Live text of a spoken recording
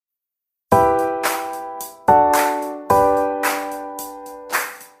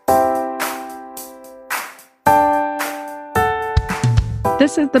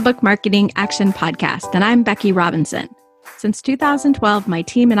This is the Book Marketing Action Podcast, and I'm Becky Robinson. Since 2012, my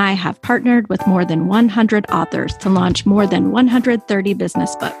team and I have partnered with more than 100 authors to launch more than 130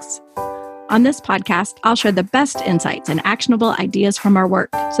 business books. On this podcast, I'll share the best insights and actionable ideas from our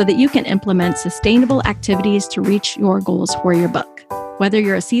work so that you can implement sustainable activities to reach your goals for your book. Whether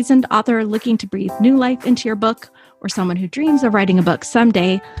you're a seasoned author looking to breathe new life into your book or someone who dreams of writing a book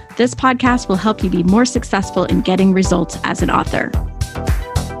someday, this podcast will help you be more successful in getting results as an author.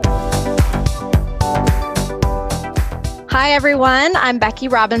 Hi, everyone. I'm Becky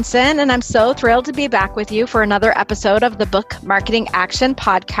Robinson, and I'm so thrilled to be back with you for another episode of the Book Marketing Action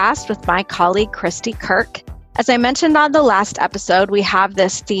Podcast with my colleague, Christy Kirk. As I mentioned on the last episode, we have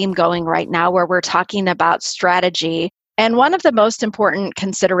this theme going right now where we're talking about strategy. And one of the most important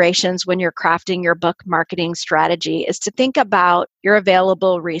considerations when you're crafting your book marketing strategy is to think about your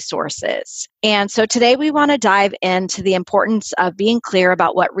available resources. And so today we want to dive into the importance of being clear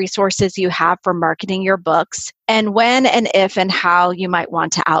about what resources you have for marketing your books and when and if and how you might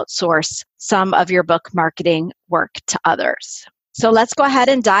want to outsource some of your book marketing work to others. So let's go ahead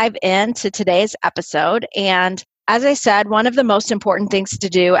and dive into today's episode. And as I said, one of the most important things to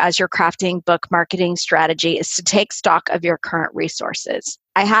do as you're crafting book marketing strategy is to take stock of your current resources.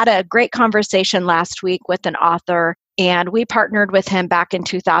 I had a great conversation last week with an author, and we partnered with him back in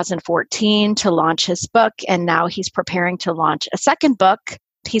 2014 to launch his book, and now he's preparing to launch a second book.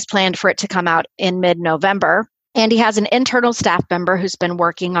 He's planned for it to come out in mid-November, and he has an internal staff member who's been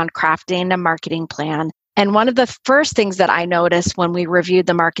working on crafting a marketing plan. And one of the first things that I noticed when we reviewed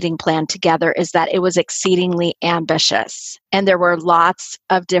the marketing plan together is that it was exceedingly ambitious. And there were lots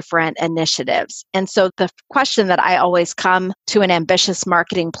of different initiatives. And so the question that I always come to an ambitious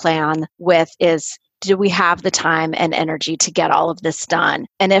marketing plan with is, do we have the time and energy to get all of this done?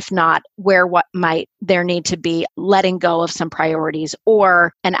 And if not, what might there need to be letting go of some priorities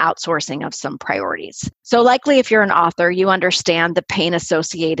or an outsourcing of some priorities? So likely if you're an author, you understand the pain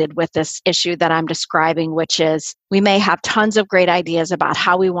associated with this issue that I'm describing, which is we may have tons of great ideas about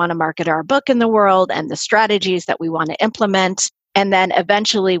how we want to market our book in the world and the strategies that we want to implement. And then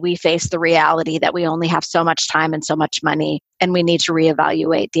eventually we face the reality that we only have so much time and so much money, and we need to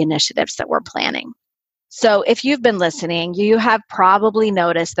reevaluate the initiatives that we're planning. So if you've been listening, you have probably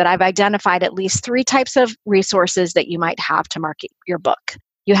noticed that I've identified at least 3 types of resources that you might have to market your book.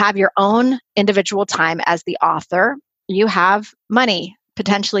 You have your own individual time as the author. You have money.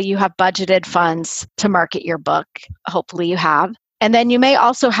 Potentially you have budgeted funds to market your book. Hopefully you have. And then you may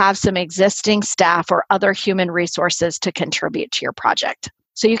also have some existing staff or other human resources to contribute to your project.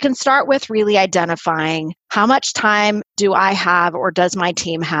 So you can start with really identifying how much time do I have or does my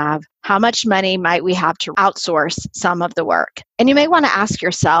team have? How much money might we have to outsource some of the work? And you may want to ask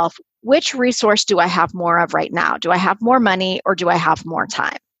yourself, which resource do I have more of right now? Do I have more money or do I have more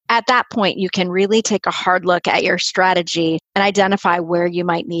time? At that point, you can really take a hard look at your strategy and identify where you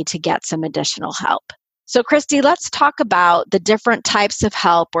might need to get some additional help. So Christy, let's talk about the different types of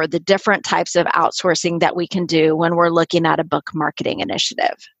help or the different types of outsourcing that we can do when we're looking at a book marketing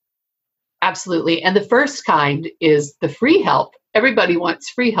initiative. Absolutely. And the first kind is the free help. Everybody wants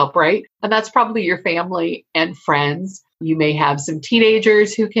free help, right? And that's probably your family and friends. You may have some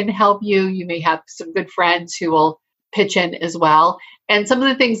teenagers who can help you. You may have some good friends who will pitch in as well. And some of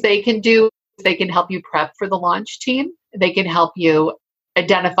the things they can do, they can help you prep for the launch team. They can help you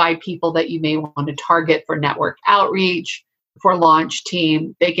identify people that you may want to target for network outreach, for launch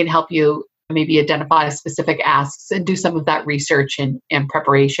team. They can help you maybe identify specific asks and do some of that research and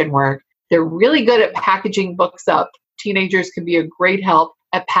preparation work. They're really good at packaging books up. Teenagers can be a great help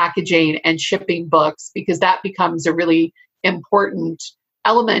at packaging and shipping books because that becomes a really important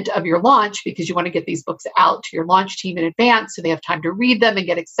element of your launch because you want to get these books out to your launch team in advance so they have time to read them and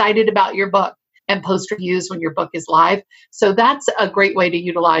get excited about your book and post reviews when your book is live. So that's a great way to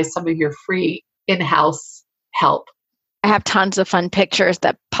utilize some of your free in-house help. I have tons of fun pictures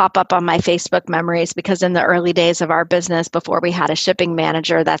that pop up on my Facebook memories because in the early days of our business, before we had a shipping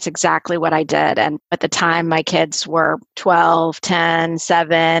manager, that's exactly what I did. And at the time, my kids were 12, 10,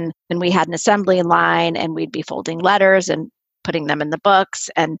 7, and we had an assembly line and we'd be folding letters and putting them in the books.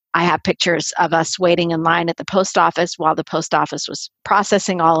 And I have pictures of us waiting in line at the post office while the post office was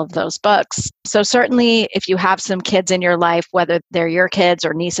processing all of those books. So certainly if you have some kids in your life, whether they're your kids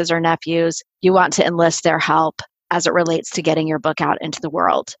or nieces or nephews, you want to enlist their help as it relates to getting your book out into the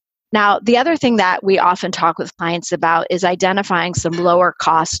world. Now, the other thing that we often talk with clients about is identifying some lower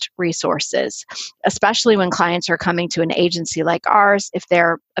cost resources, especially when clients are coming to an agency like ours. If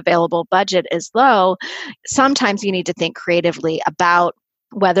their available budget is low, sometimes you need to think creatively about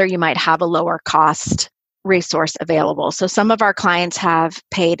whether you might have a lower cost resource available. So some of our clients have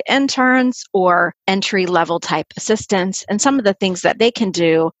paid interns or entry-level type assistants, and some of the things that they can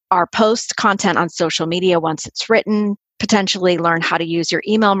do are post content on social media once it's written, potentially learn how to use your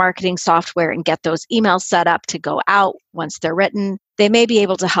email marketing software and get those emails set up to go out once they're written. They may be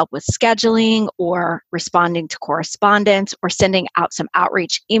able to help with scheduling or responding to correspondence or sending out some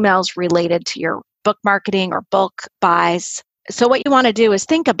outreach emails related to your book marketing or bulk buys. So what you want to do is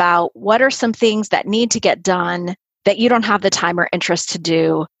think about what are some things that need to get done that you don't have the time or interest to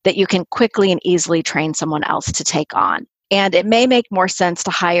do that you can quickly and easily train someone else to take on. And it may make more sense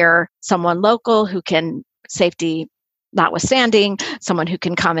to hire someone local who can, safety notwithstanding, someone who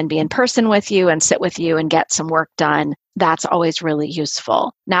can come and be in person with you and sit with you and get some work done. That's always really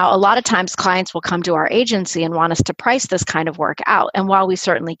useful. Now, a lot of times clients will come to our agency and want us to price this kind of work out. And while we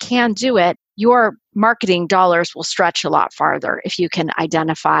certainly can do it, your marketing dollars will stretch a lot farther if you can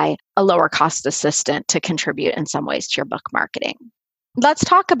identify a lower cost assistant to contribute in some ways to your book marketing. Let's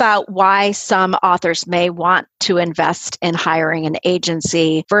talk about why some authors may want to invest in hiring an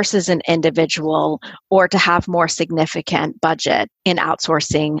agency versus an individual, or to have more significant budget in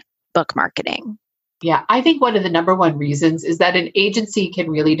outsourcing book marketing. Yeah, I think one of the number one reasons is that an agency can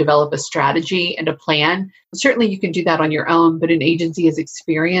really develop a strategy and a plan. Certainly you can do that on your own, but an agency is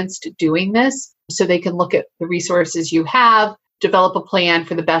experienced doing this. So they can look at the resources you have, develop a plan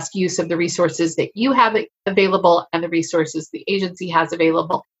for the best use of the resources that you have available and the resources the agency has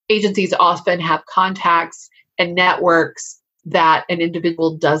available. Agencies often have contacts and networks that an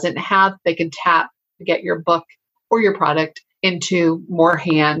individual doesn't have. They can tap to get your book or your product into more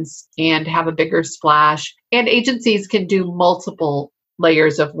hands and have a bigger splash. And agencies can do multiple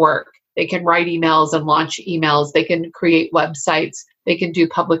layers of work. They can write emails and launch emails. They can create websites. They can do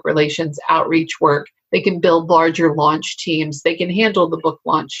public relations outreach work. They can build larger launch teams. They can handle the book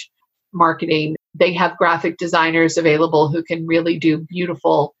launch marketing. They have graphic designers available who can really do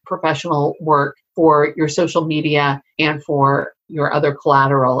beautiful professional work for your social media and for your other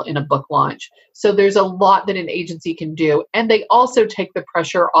collateral in a book launch. So there's a lot that an agency can do. And they also take the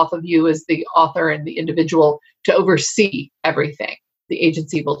pressure off of you as the author and the individual to oversee everything. The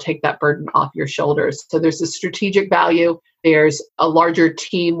agency will take that burden off your shoulders. So there's a strategic value. There's a larger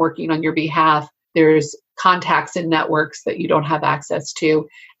team working on your behalf. There's contacts and networks that you don't have access to.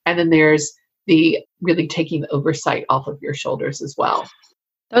 And then there's the really taking the oversight off of your shoulders as well.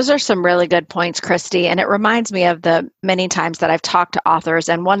 Those are some really good points, Christy. And it reminds me of the many times that I've talked to authors.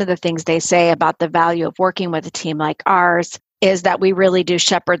 And one of the things they say about the value of working with a team like ours is that we really do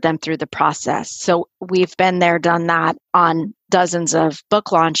shepherd them through the process. So we've been there, done that on dozens of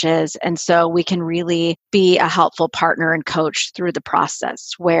book launches. And so we can really be a helpful partner and coach through the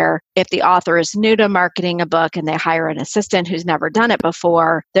process, where if the author is new to marketing a book and they hire an assistant who's never done it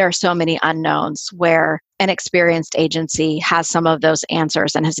before, there are so many unknowns where an experienced agency has some of those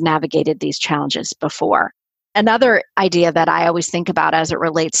answers and has navigated these challenges before. Another idea that I always think about as it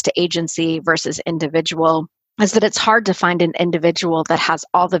relates to agency versus individual is that it's hard to find an individual that has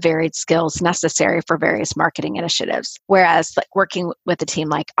all the varied skills necessary for various marketing initiatives. Whereas like working with a team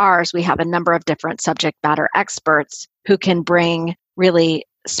like ours, we have a number of different subject matter experts who can bring really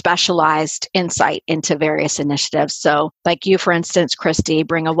specialized insight into various initiatives. So like you, for instance, Christy,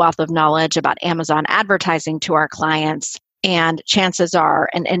 bring a wealth of knowledge about Amazon advertising to our clients. And chances are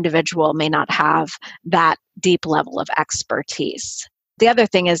an individual may not have that deep level of expertise. The other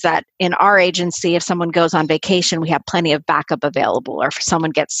thing is that in our agency, if someone goes on vacation, we have plenty of backup available, or if someone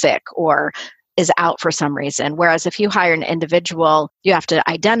gets sick or is out for some reason. Whereas if you hire an individual, you have to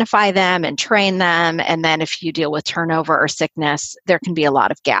identify them and train them. And then if you deal with turnover or sickness, there can be a lot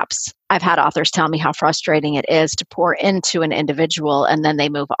of gaps. I've had authors tell me how frustrating it is to pour into an individual and then they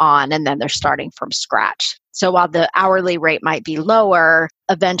move on and then they're starting from scratch. So while the hourly rate might be lower,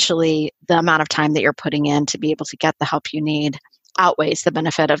 eventually the amount of time that you're putting in to be able to get the help you need outweighs the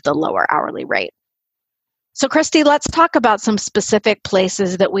benefit of the lower hourly rate. So Christy, let's talk about some specific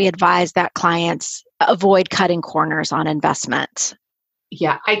places that we advise that clients avoid cutting corners on investment.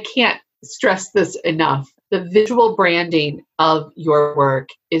 Yeah, I can't stress this enough. The visual branding of your work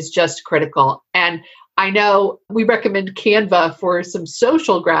is just critical. And I know we recommend Canva for some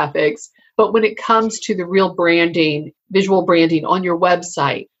social graphics, but when it comes to the real branding, visual branding on your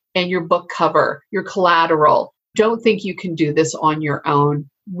website and your book cover, your collateral, don't think you can do this on your own.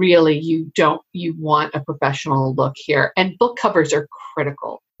 Really, you want a professional look here. And book covers are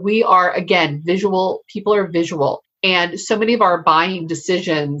critical. We are, again, visual. People are visual. And so many of our buying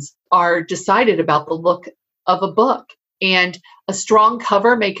decisions are decided about the look of a book. And a strong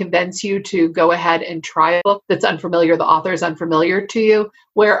cover may convince you to go ahead and try a book that's unfamiliar, the author is unfamiliar to you,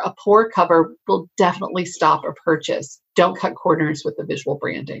 where a poor cover will definitely stop a purchase. Don't cut corners with the visual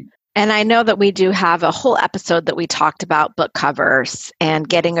branding. And I know that we do have a whole episode that we talked about book covers and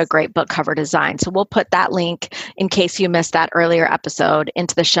getting a great book cover design. So we'll put that link, in case you missed that earlier episode,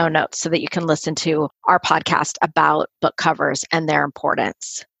 into the show notes so that you can listen to our podcast about book covers and their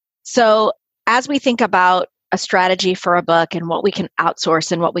importance. So as we think about a strategy for a book and what we can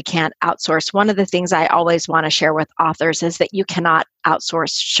outsource and what we can't outsource, one of the things I always want to share with authors is that you cannot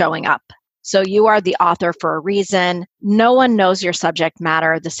outsource showing up. So you are the author for a reason. No one knows your subject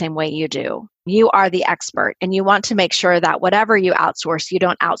matter the same way you do. You are the expert, and you want to make sure that whatever you outsource, you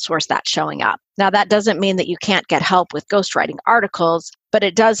don't outsource that showing up. Now, that doesn't mean that you can't get help with ghostwriting articles, but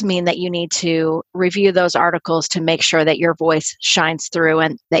it does mean that you need to review those articles to make sure that your voice shines through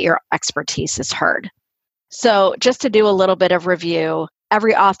and that your expertise is heard. So just to do a little bit of review,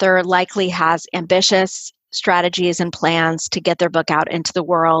 every author likely has ambitious strategies and plans to get their book out into the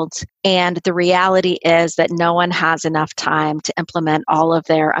world. And the reality is that no one has enough time to implement all of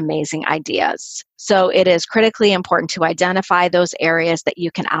their amazing ideas. So it is critically important to identify those areas that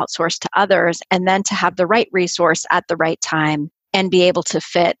you can outsource to others, and then to have the right resource at the right time and be able to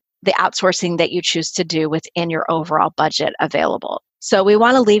fit the outsourcing that you choose to do within your overall budget available. So we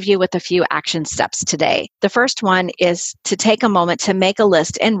want to leave you with a few action steps today. The first one is to take a moment to make a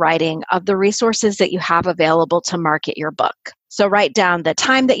list in writing of the resources that you have available to market your book. So write down the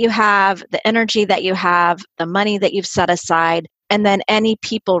time that you have, the energy that you have, the money that you've set aside, and then any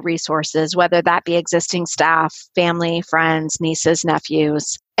people resources, whether that be existing staff, family, friends, nieces,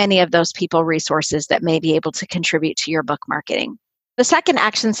 nephews, any of those people resources that may be able to contribute to your book marketing. The second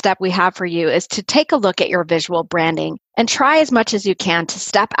action step we have for you is to take a look at your visual branding and try as much as you can to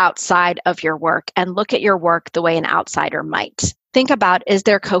step outside of your work and look at your work the way an outsider might. Think about, is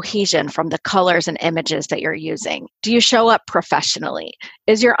there cohesion from the colors and images that you're using? Do you show up professionally?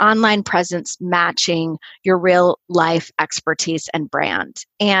 Is your online presence matching your real life expertise and brand?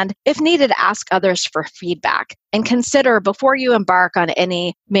 And if needed, ask others for feedback and consider, before you embark on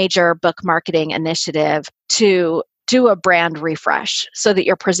any major book marketing initiative, to do a brand refresh so that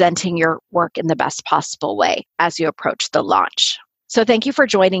you're presenting your work in the best possible way as you approach the launch. So thank you for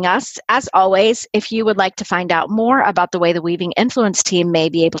joining us. As always, if you would like to find out more about the way the Weaving Influence team may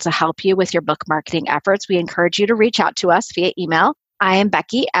be able to help you with your book marketing efforts, we encourage you to reach out to us via email. I am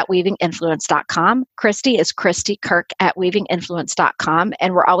Becky at weavinginfluence.com. Christy is Christy Kirk at weavinginfluence.com.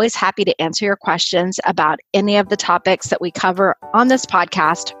 And we're always happy to answer your questions about any of the topics that we cover on this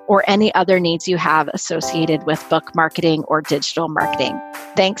podcast or any other needs you have associated with book marketing or digital marketing.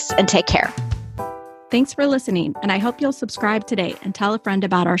 Thanks and take care. Thanks for listening, and I hope you'll subscribe today and tell a friend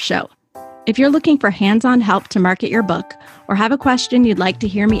about our show. If you're looking for hands-on help to market your book or have a question you'd like to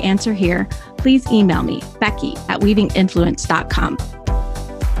hear me answer here, please email me, Becky at weavinginfluence.com.